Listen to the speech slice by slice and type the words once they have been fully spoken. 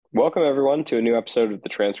Welcome, everyone, to a new episode of the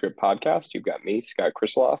Transcript Podcast. You've got me, Scott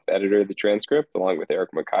Krisloff, editor of the Transcript, along with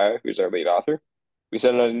Eric Makaya, who's our lead author. We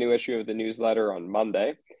sent out a new issue of the newsletter on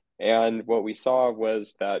Monday, and what we saw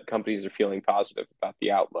was that companies are feeling positive about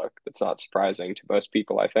the outlook. That's not surprising to most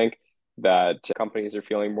people, I think, that companies are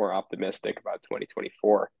feeling more optimistic about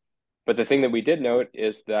 2024. But the thing that we did note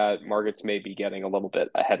is that markets may be getting a little bit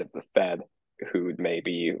ahead of the Fed, who may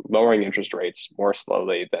be lowering interest rates more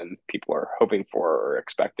slowly than people are hoping for or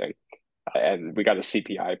expecting. And we got a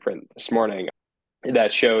CPI print this morning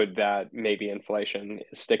that showed that maybe inflation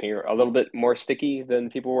is sticking a little bit more sticky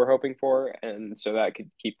than people were hoping for. And so that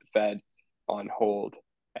could keep the Fed on hold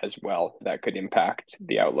as well. That could impact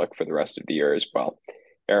the outlook for the rest of the year as well.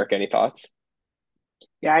 Eric, any thoughts?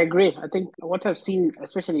 Yeah, I agree. I think what I've seen,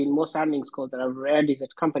 especially in most earnings calls that I've read, is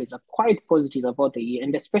that companies are quite positive about the year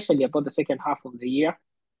and especially about the second half of the year,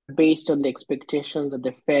 based on the expectations that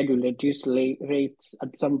the Fed will reduce rates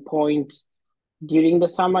at some point during the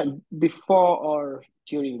summer, before or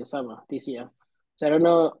during the summer this year. So I don't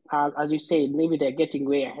know, as you said, maybe they're getting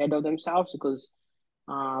way ahead of themselves because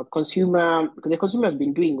the consumer has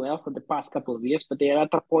been doing well for the past couple of years, but they're at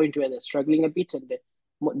a point where they're struggling a bit, and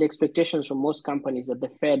the expectations from most companies that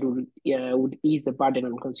the Fed would ease the burden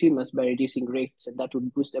on consumers by reducing rates, and that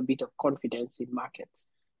would boost a bit of confidence in markets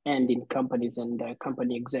and in companies and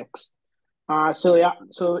company execs.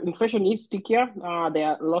 So inflation is stickier. There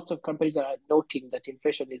are lots of companies that are noting that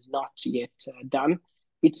inflation is not yet done.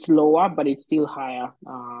 It's lower, but it's still higher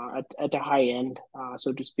at a high end,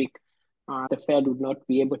 so to speak. The Fed would not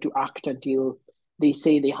be able to act until they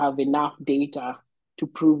say they have enough data to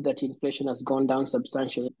prove that inflation has gone down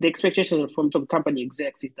substantially. The expectation from some company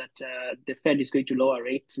execs is that the Fed is going to lower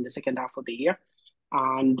rates in the second half of the year.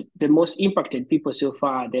 And the most impacted people so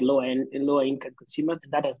far are the lower income consumers.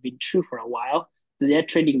 And that has been true for a while. They're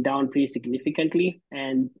trading down pretty significantly.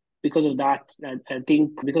 And because of that, I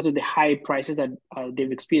think because of the high prices that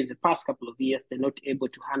they've experienced the past couple of years, they're not able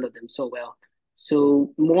to handle them so well.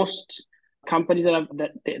 So most companies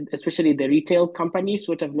especially the retail companies,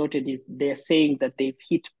 what I've noted is they're saying that they've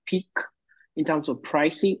hit peak in terms of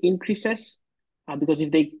pricing increases. Because if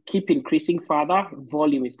they keep increasing further,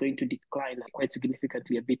 volume is going to decline quite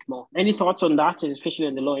significantly a bit more. Any thoughts on that, and especially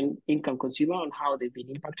on the low income consumer, on how they've been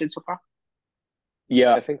impacted so far?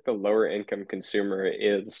 Yeah, I think the lower income consumer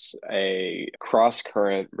is a cross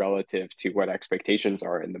current relative to what expectations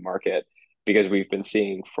are in the market because we've been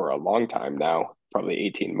seeing for a long time now, probably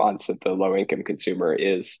 18 months, that the low income consumer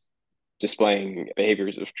is displaying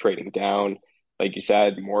behaviors of trading down, like you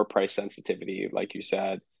said, more price sensitivity, like you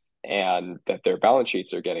said, and that their balance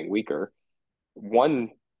sheets are getting weaker. One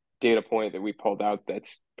data point that we pulled out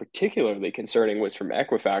that's particularly concerning was from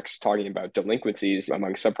Equifax talking about delinquencies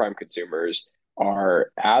among subprime consumers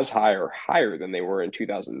are as high or higher than they were in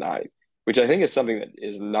 2009, which I think is something that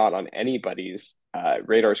is not on anybody's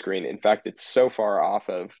radar screen. In fact, it's so far off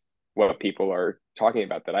of what people are talking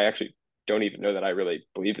about that I actually don't even know that I really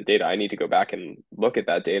believe the data. I need to go back and look at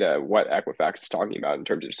that data, what Equifax is talking about in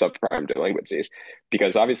terms of subprime delinquencies,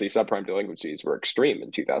 because obviously subprime delinquencies were extreme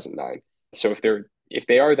in 2009. So if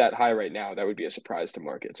they are that high right now, that would be a surprise to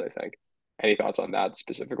markets, I think. Any thoughts on that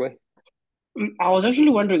specifically? I was actually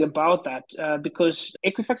wondering about that because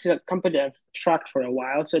Equifax is a company I've tracked for a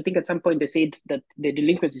while. So I think at some point they said that the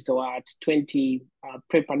delinquencies were at 20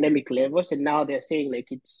 pre-pandemic levels, and now they're saying like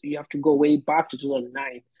you have to go way back to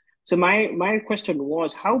 2009. So my question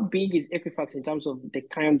was, how big is Equifax in terms of the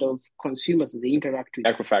kind of consumers that they interact with?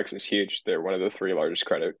 Equifax is huge. They're one of the three largest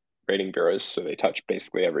credit rating bureaus, so they touch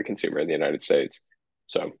basically every consumer in the United States.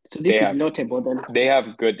 So So they this is have notable then. they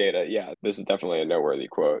have good data. Yeah, this is definitely a noteworthy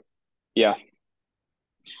quote. Yeah,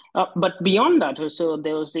 But beyond that, also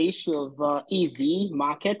there was the issue of EV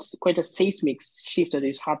markets, quite a seismic shift that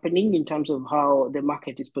is happening in terms of how the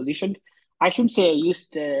market is positioned. I should say I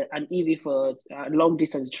used an EV for long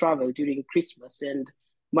distance travel during Christmas, and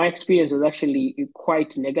my experience was actually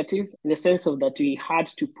quite negative in the sense of that we had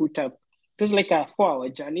to put up. It was like a 4 hour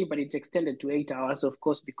journey, but it extended to 8 hours, of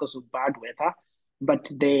course, because of bad weather. But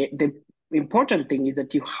the important thing is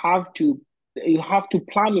that you have to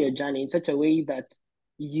plan your journey in such a way that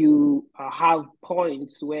you have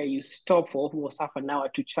points where you stop for almost half an hour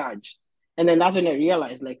to charge. And then that's when I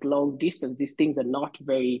realized like long distance, these things are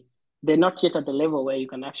they're not yet at the level where you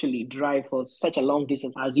can actually drive for such a long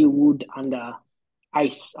distance as you would under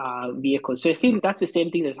ICE vehicles. So I think that's the same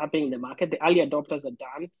thing that's happening in the market. The early adopters are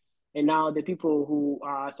done. And now the people who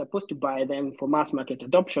are supposed to buy them for mass market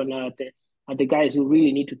adoption are the guys who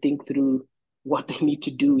really need to think through what they need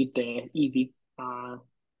to do with the EV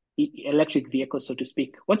electric vehicles, so to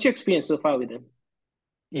speak. What's your experience so far with them?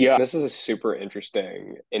 Yeah, this is a super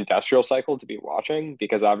interesting industrial cycle to be watching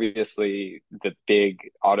because obviously the big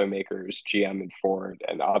automakers, GM and Ford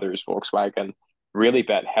and others, Volkswagen, really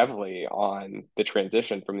bet heavily on the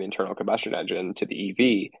transition from the internal combustion engine to the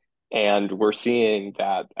EV. And we're seeing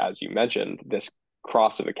that, as you mentioned, this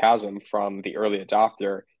cross of the chasm from the early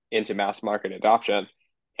adopter into mass market adoption.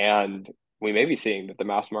 And we may be seeing that the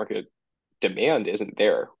mass market demand isn't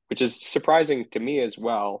there, which is surprising to me as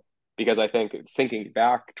well because I think thinking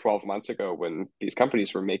back 12 months ago when these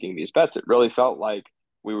companies were making these bets, it really felt like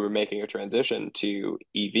we were making a transition to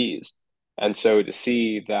EVs. And so to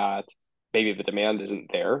see that maybe the demand isn't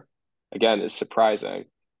there, again, is surprising.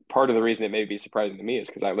 Part of the reason it may be surprising to me is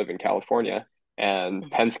because I live in California and Mhm.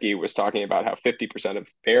 Penske was talking about how 50% of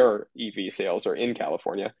their EV sales are in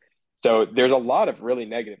California. So there's a lot of really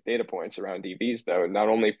negative data points around EVs, though, not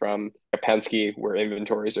only from Penske, where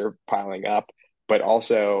inventories are piling up, but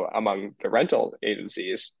also among the rental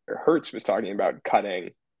agencies. Hertz was talking about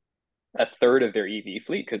cutting a third of their EV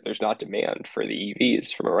fleet because there's not demand for the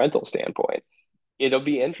EVs from a rental standpoint. It'll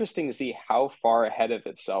be interesting to see how far ahead of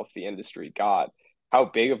itself the industry got, how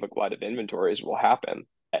big of a glut of inventories will happen.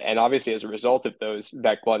 And obviously, as a result of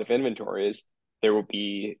that glut of inventories, there will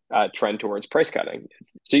be a trend towards price cutting.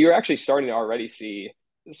 So you're actually starting to already see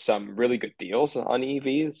some really good deals on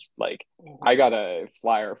EVs. Like I got a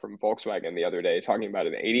flyer from Volkswagen the other day talking about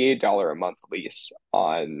an $88 a month lease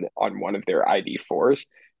on one of their ID4s,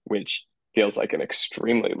 which feels like an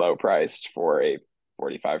extremely low price for a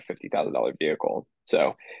 45, $50,000 vehicle.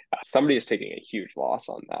 So somebody is taking a huge loss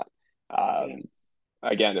on that. Yeah.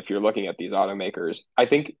 Again, if you're looking at these automakers, I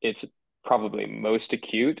think it's probably most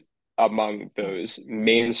acute among those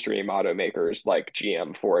mainstream automakers like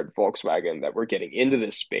GM, Ford, Volkswagen that were getting into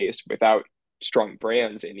this space without strong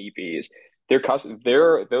brands in EVs.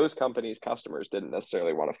 Those companies' customers didn't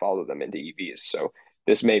necessarily want to follow them into EVs. So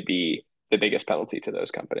this may be the biggest penalty to those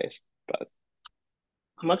companies. But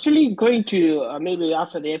I'm actually going to maybe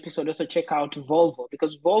after the episode also check out Volvo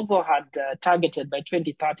because Volvo had targeted by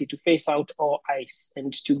 2030 to phase out all ICE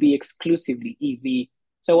and to be exclusively EV.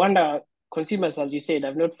 So I wonder, consumers, as you said,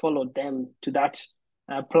 have not followed them to that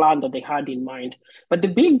plan that they had in mind. But the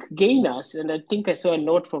big gainers, and I think I saw a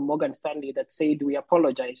note from Morgan Stanley that said we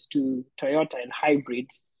apologize to Toyota and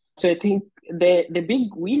hybrids. So I think the big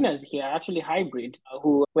winners here are actually hybrid,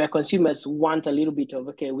 who where consumers want a little bit of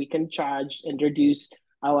okay, we can charge and reduce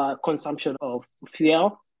our consumption of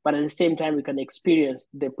fuel, but at the same time, we can experience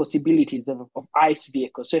the possibilities of ICE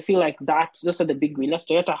vehicles. So I feel like those are the big winners.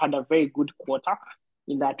 Toyota had a very good quarter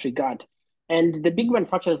in that regard. And the big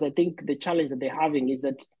manufacturers, I think the challenge that they're having is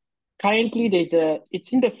that currently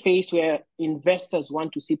it's in the phase where investors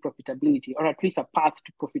want to see profitability or at least a path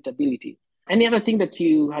to profitability. Any other thing that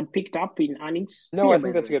you had picked up in earnings no, here, I by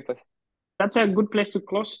think the that's a way? good place. That's a good place to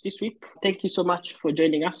close this week. Thank you so much for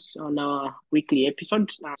joining us on our weekly episode.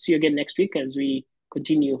 See you again next week as we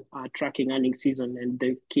continue tracking earnings season and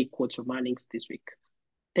the key quotes from earnings this week.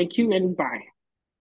 Thank you and bye.